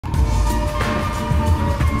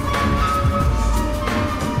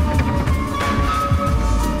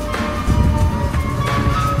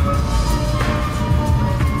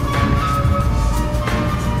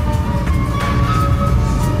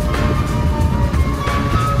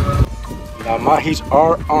Mahis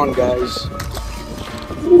are on, guys.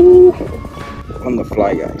 Ooh. On the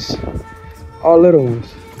fly, guys. All little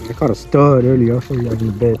ones. I caught a stud earlier. I'll show you guys in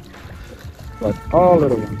a bit. But all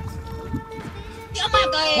little ones.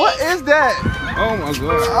 What is that? Oh my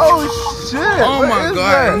god. Oh shit. Oh my god.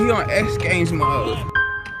 That? He on X Games mode.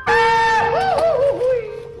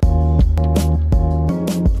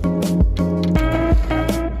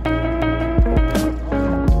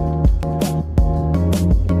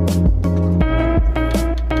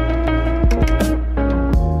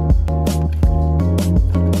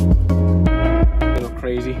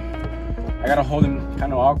 Crazy. I gotta hold him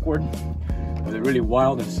kind of awkward. They're really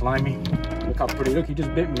wild and slimy. Look how pretty. Look, he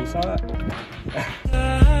just bit me. You saw that?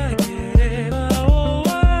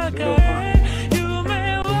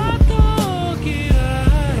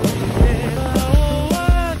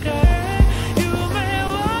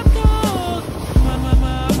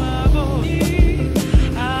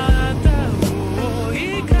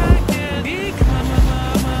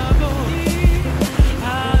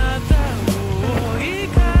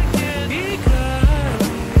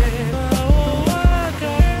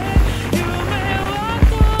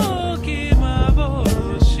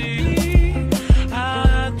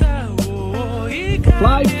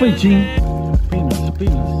 Fly fishing. Penis,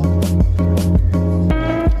 penis.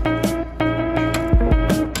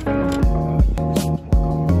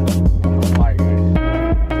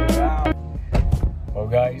 Well,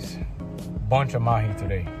 guys, bunch of mahi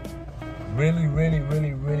today.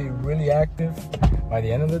 Really active. By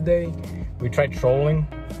the end of the day, we tried trolling.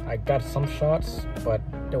 I got some shots, but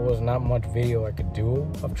there was not much video I could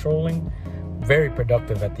do of trolling. Very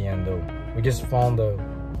productive at the end, though. We just found a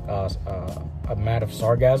mat of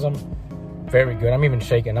sargassum. Very good. I'm even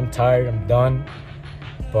shaking. I'm tired. I'm done.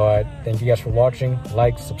 But thank you guys for watching.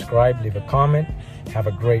 Like, subscribe, leave a comment. Have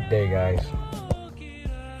a great day, guys.